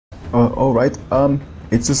Alright,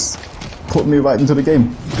 it just put me right into the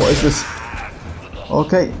game. What is this?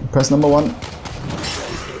 Okay, press number 1.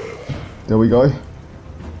 There we go.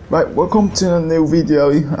 Right, welcome to a new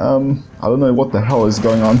video. I don't know what the hell is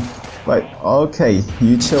going on. Right, okay,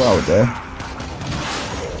 you chill out there.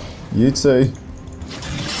 You too.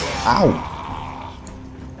 Ow!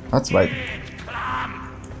 That's right.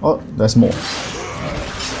 Oh, there's more.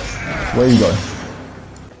 Where you go?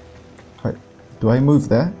 Right, do I move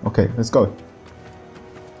there? Okay, let's go.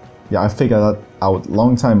 Yeah, I figured that out a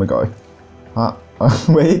long time ago.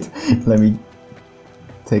 Wait, let me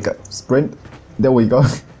take a sprint. There we go.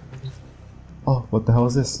 Oh, what the hell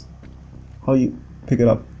is this? How you pick it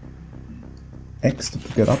up? X to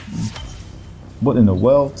pick it up? What in the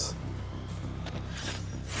world?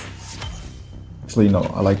 Actually, no,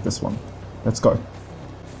 I like this one. Let's go.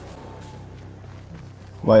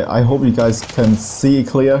 Right, I hope you guys can see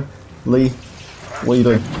clearly. What are you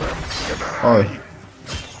doing? Oh.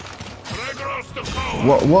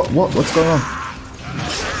 What's going on?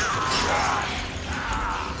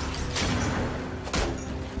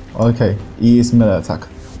 Okay, E is melee attack.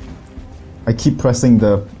 I keep pressing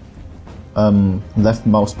the left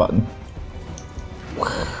mouse button.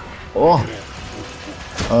 Oh!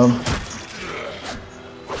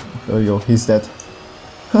 There you go, he's dead.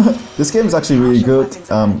 This game is actually really good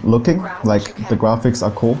looking, like the graphics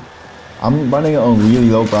are cool. I'm running it on really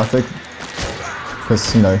low graphic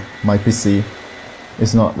because, you know, my PC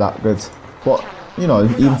is not that good. But, you know,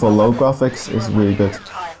 even for low graphics, it's really good.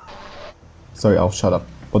 Sorry, I'll shut up.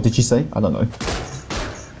 What did she say? I don't know.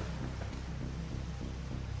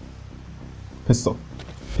 Pistol.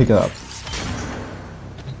 Pick it up.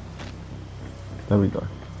 There we go.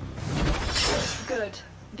 Good.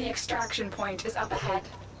 The extraction point is up ahead.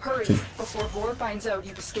 Hurry before Vor finds out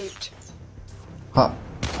you've escaped. Ha!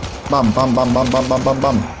 Bam! Bam! Bam! Bam! Bam! Bam! Bam!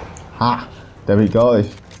 Bam! Ha! There we go.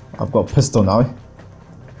 I've got a pistol now.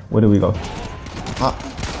 Where do we go? Ha!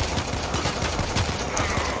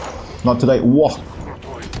 Not today. Whoa!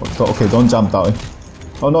 Okay, don't jump down.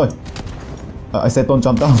 Oh no! I said don't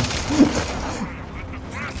jump down.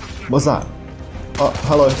 What's that? Oh,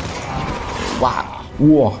 hello. Wow!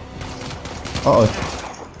 Whoa! Uh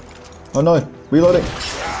oh! Oh no! Reloading!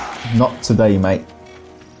 Not today, mate.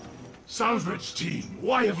 Salvage team,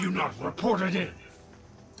 why have you not reported in?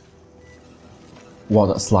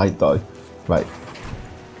 What a slide though. Right.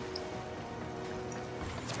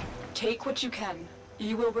 Take what you can.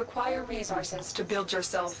 You will require resources to build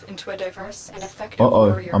yourself into a diverse and effective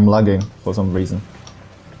warrior. I'm lagging for some reason.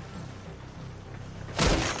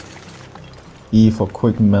 E for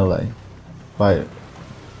quick melee. Right.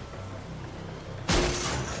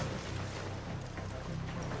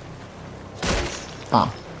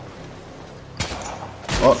 Ah.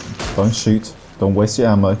 Oh, don't shoot. Don't waste your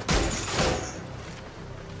ammo.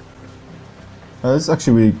 This is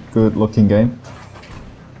actually a really good looking game.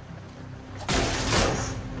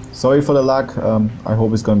 Sorry for the lag, I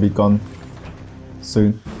hope it's gonna be gone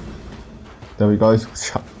soon. There we go.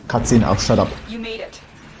 Cutscene, I'll shut up. You made it.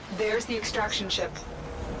 There's the extraction ship.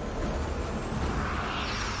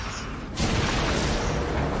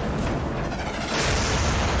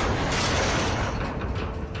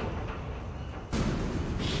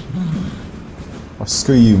 Oh,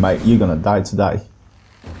 screw you, mate. You're gonna die today.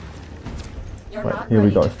 You're right, not here ready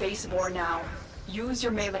we go. to face war now. Use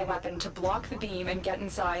your melee weapon to block the beam and get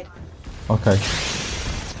inside. Okay.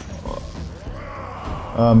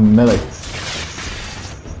 Melee.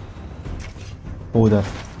 Oh, there.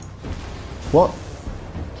 What?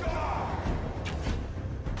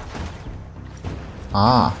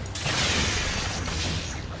 Ah.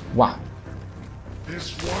 Wow.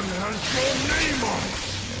 This one has your name on it.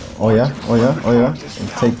 Oh yeah, oh yeah, oh yeah.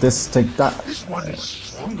 Take this, take that. This one is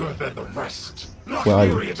stronger than the rest. Where are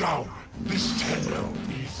you? This tenno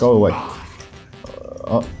is Go away.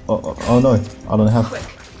 Oh no, I don't have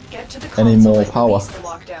Get to the any console more and power. release the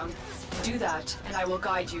lockdown. Do that, and I will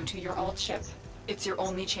guide you to your alt ship. It's your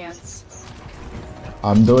only chance.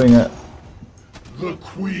 I'm doing it. the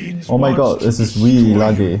Queen's. Oh my god, this is really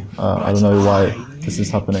laggy. I don't know why this is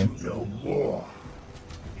happening. No more.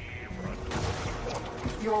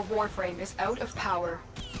 Your Warframe is out of power.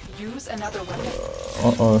 Use another weapon.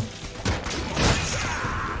 Uh-oh.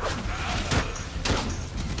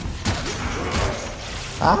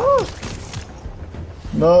 Ah!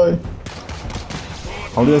 No!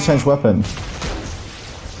 How do I change weapon?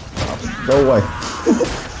 Go away.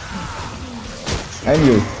 And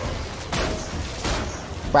you.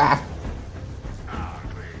 Bah!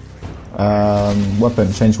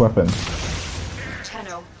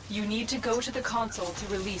 Tenno, You need to go to the console to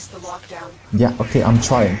release the lockdown. Yeah, okay, I'm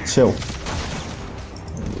trying. Chill.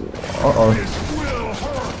 Uh-oh.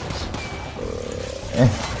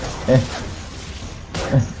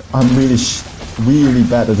 I'm really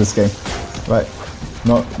bad at this game. Right.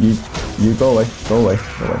 No, you go away. Go away.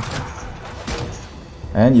 Go away.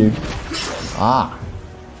 And you. Ah.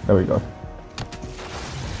 There we go.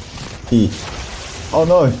 E. Oh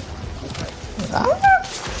no. Ah.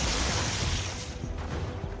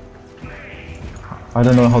 I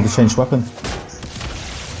don't know how to change weapon.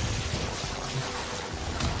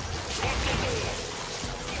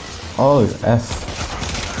 Oh, F.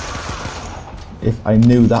 If I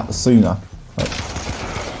knew that sooner.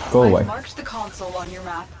 Right. Go away. I've marked the console on your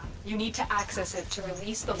map. You need to access it to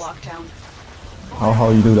release the lockdown.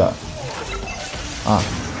 How you do that? Ah.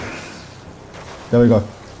 There we go.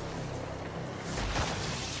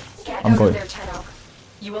 Get I'm out going. of there, Tenno.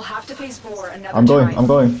 You will have to face Vor another I'm going. time I'm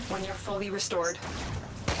going. when you're fully restored.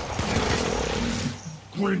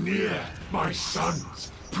 Gwynir, my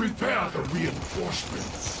sons, prepare the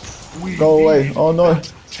reinforcements. We Go away. need Oh no.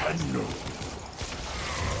 that Tenno.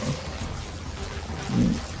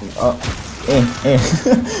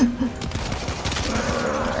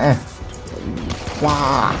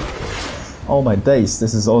 Wow. Oh my days,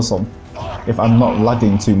 this is awesome. If I'm not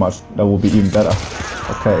lagging too much, that will be even better.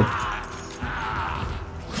 Okay.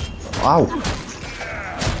 Wow.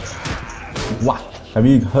 What? Have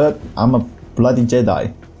you heard? I'm a bloody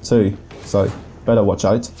Jedi too, so better watch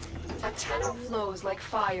out. A Tenno flows like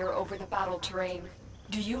fire over the battle terrain.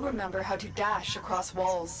 Do you remember how to dash across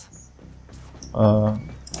walls?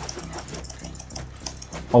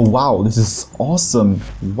 Oh wow, this is awesome.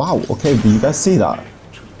 Wow, okay, do you guys see that?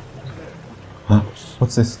 Huh?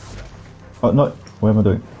 What's this? Oh no, what am I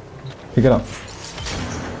doing? Pick it up.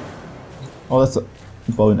 Oh, that's a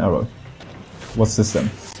bow and arrow. What's this then?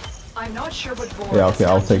 I'm not sure what Vor Yeah, has okay,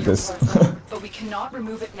 I'll done to take your this. Warframe, but we cannot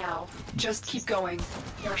remove it now. Just keep going.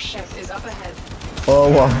 Your ship is up ahead. Oh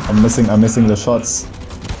wow, I'm missing the shots.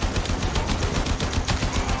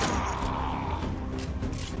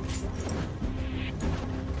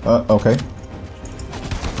 Okay.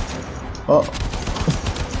 Oh.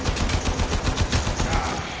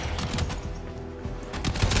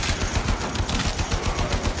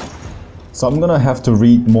 So I'm gonna have to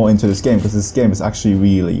read more into this game because this game is actually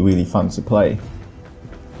really fun to play.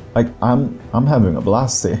 Like I'm having a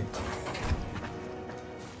blast here.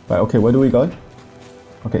 Right, okay, where do we go?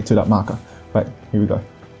 Okay, to that marker. Right, here we go.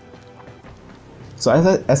 So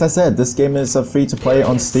as I said, this game is free to play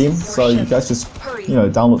on Steam, so you guys just, you know,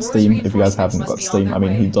 download Steam if you guys haven't got Steam. I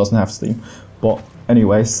mean, who doesn't have Steam? But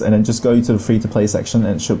anyways, and then just go to the free to play section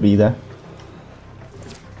and it should be there.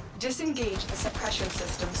 Disengage the suppression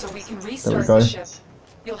system so we can restart go. the ship.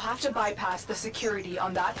 You'll have to bypass the security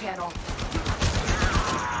on that panel.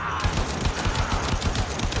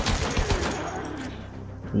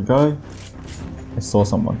 Here we go. I saw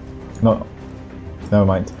someone. No, never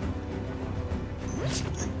mind.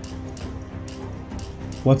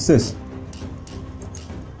 What's this?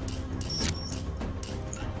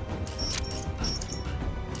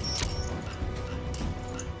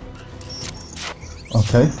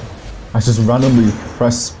 Okay. I just randomly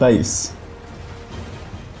press space.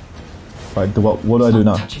 Right, what do I do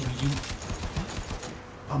now? Touching you.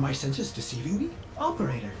 Are my senses deceiving me?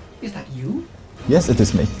 Operator, is that you? Yes, it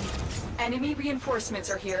is me. Enemy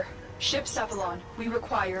reinforcements are here. Ship Cephalon, we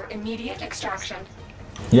require immediate extraction.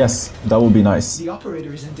 Yes, that would be nice. The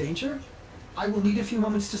operator is in danger? I will need a few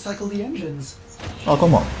moments to cycle the engines. Oh,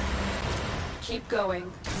 come on. Keep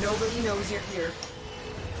going. Nobody knows you're here.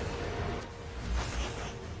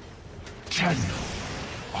 Tenno,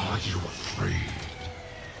 are you afraid?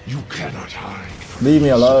 You cannot hide from Leave me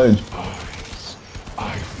alone. these eyes.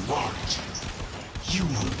 I've marked you. You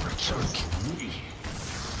will return to me.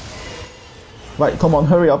 Right, come on,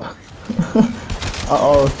 hurry up.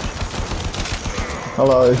 Uh-oh.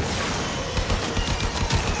 Hello.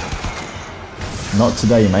 Not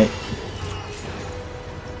today, mate.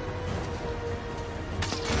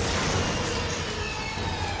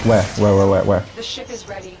 Where? The ship is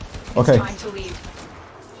ready. It's Okay. time to leave.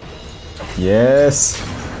 Yes.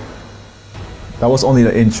 That was only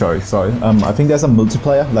the intro, so I think there's a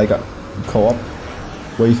multiplayer, like a co-op,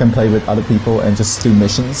 where you can play with other people and just do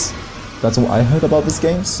missions. That's what I heard about this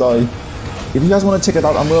game, so if you guys want to check it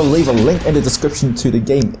out, I'm going to leave a link in the description to the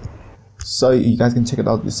game, so you guys can check it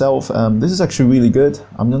out yourself. This is actually really good.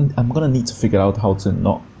 I'm gonna need to figure out how to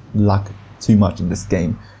not lag too much in this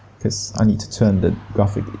game, because I need to turn the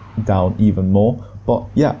graphic down even more. But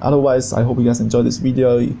yeah, otherwise, I hope you guys enjoyed this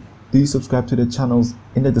video. Do subscribe to the channels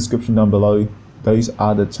in the description down below. those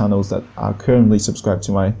are the channels that are currently subscribed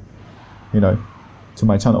to my, to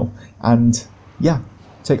my channel. And yeah,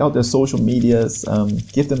 check out their social medias,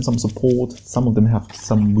 give them some support. Some of them have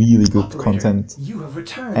some really good Operator, content. you have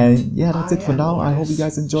returned. And yeah, that's it for now. I hope you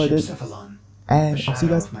guys enjoyed it. And I'll see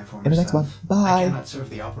you guys in the next one. Bye! I cannot serve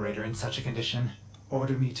the operator in such a condition.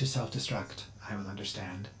 Order me to self-destruct. I will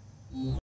understand.